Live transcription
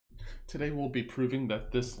Today we'll be proving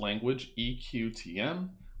that this language, EQTM,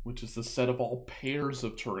 which is the set of all pairs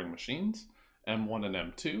of Turing machines, M1 and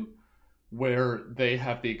M2, where they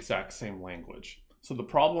have the exact same language. So the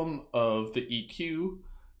problem of the EQ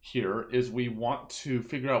here is we want to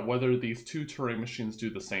figure out whether these two Turing machines do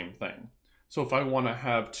the same thing. So if I want to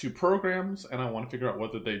have two programs and I want to figure out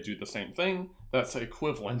whether they do the same thing, that's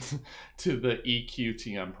equivalent to the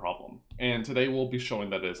EQTM problem. And today we'll be showing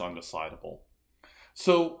that it is undecidable.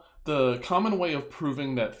 So the common way of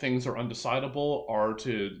proving that things are undecidable are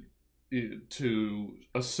to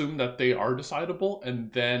assume that they are decidable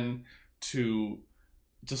and then to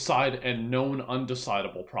decide a known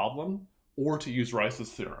undecidable problem, or to use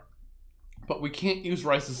Rice's theorem. But we can't use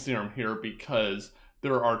Rice's theorem here because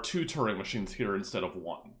there are two Turing machines here instead of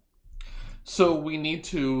one. So we need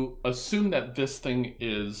to assume that this thing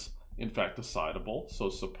is in fact decidable.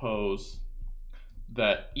 So suppose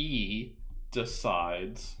that E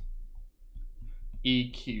decides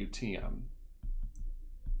EQTM.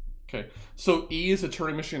 Okay, so E is a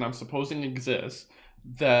Turing machine I'm supposing exists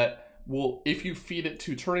that will, if you feed it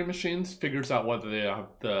two Turing machines, figures out whether they have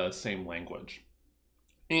the same language.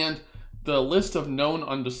 And the list of known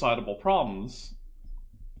undecidable problems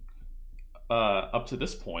up to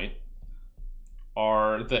this point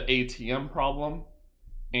are the ATM problem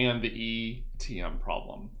and the ETM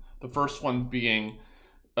problem. The first one being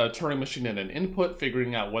a Turing machine and an input,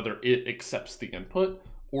 figuring out whether it accepts the input,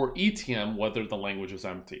 or ETM, whether the language is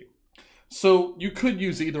empty. So you could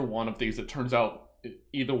use either one of these. It turns out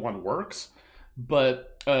either one works,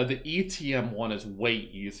 but the ETM one is way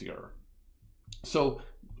easier. So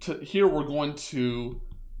here we're going to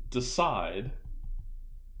decide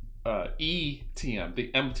ETM, the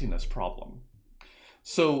emptiness problem.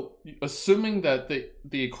 So assuming that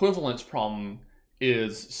the equivalence problem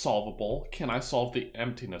is solvable, can I solve the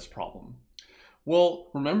emptiness problem?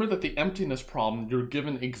 Well, remember that the emptiness problem, you're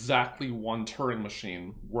given exactly one Turing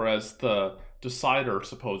machine, whereas the decider,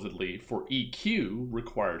 supposedly, for EQ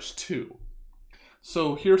requires two.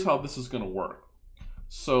 So here's how this is going to work.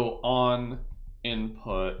 So on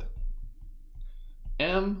input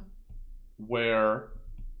M, where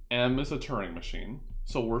M is a Turing machine,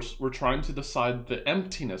 so we're trying to decide the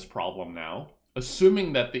emptiness problem now,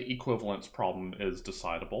 assuming that the equivalence problem is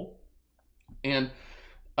decidable. And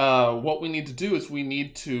what we need to do is we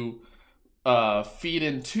need to feed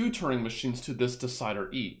in two Turing machines to this decider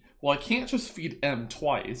E. Well, I can't just feed M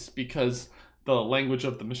twice because the language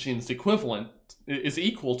of the machine's equivalent is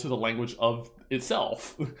equal to the language of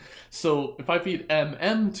itself. So if I feed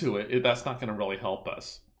M to it, that's not going to really help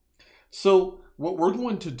us. So what we're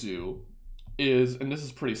going to do is, and this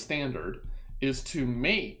is pretty standard, is to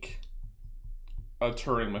make a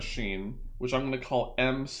Turing machine, which I'm going to call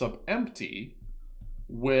M sub empty,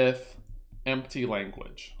 with empty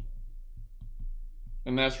language.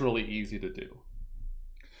 And that's really easy to do.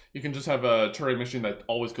 You can just have a Turing machine that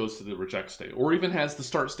always goes to the reject state, or even has the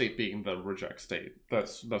start state being the reject state.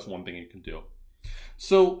 That's one thing you can do.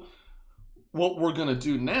 So what we're going to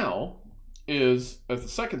do now is, as the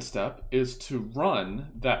second step, is to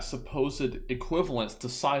run that supposed equivalence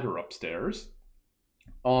decider upstairs.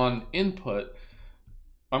 On input,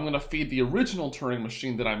 I'm going to feed the original Turing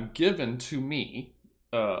machine that I'm given to me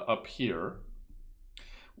up here,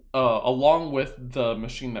 along with the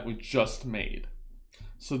machine that we just made.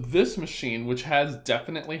 So this machine, which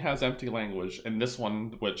definitely has empty language, and this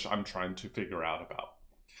one, which I'm trying to figure out about.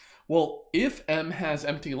 Well, if M has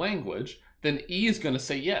empty language, then E is going to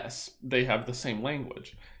say yes, they have the same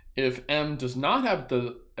language. If M does not have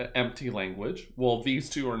the empty language, well, these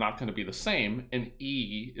two are not going to be the same, and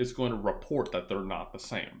E is going to report that they're not the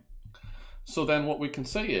same. So then what we can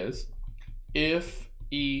say is, if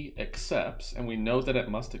E accepts, and we know that it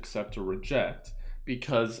must accept or reject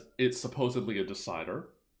because it's supposedly a decider.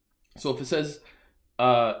 So if it says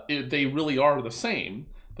they really are the same,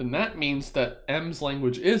 then that means that M's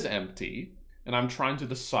language is empty, and I'm trying to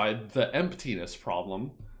decide the emptiness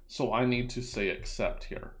problem, so I need to say accept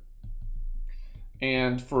here.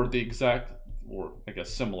 And for the exact, or I guess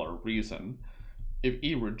similar reason, if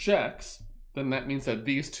E rejects, then that means that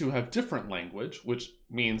these two have different language, which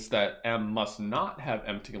means that M must not have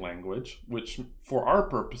empty language, which for our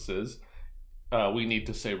purposes, we need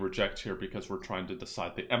to say reject here because we're trying to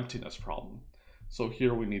decide the emptiness problem. So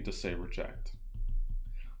here we need to say reject.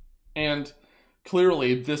 And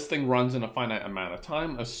clearly this thing runs in a finite amount of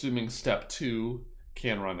time, assuming step 2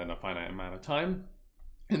 can run in a finite amount of time.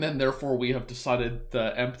 And then therefore we have decided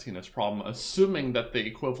the emptiness problem, assuming that the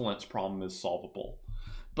equivalence problem is solvable.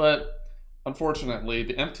 But unfortunately,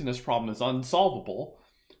 the emptiness problem is unsolvable.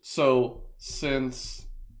 So since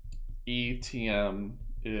ETM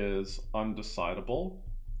is undecidable,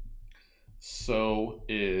 so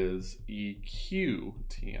is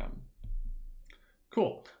EQTM.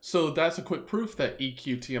 Cool. So that's a quick proof that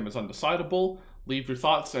EQTM is undecidable. Leave your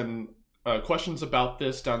thoughts and questions about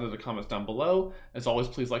this down in the comments down below. As always,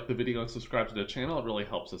 please like the video and subscribe to the channel. It really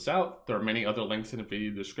helps us out. There are many other links in the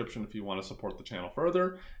video description if you want to support the channel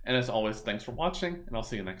further. And as always, thanks for watching, and I'll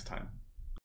see you next time.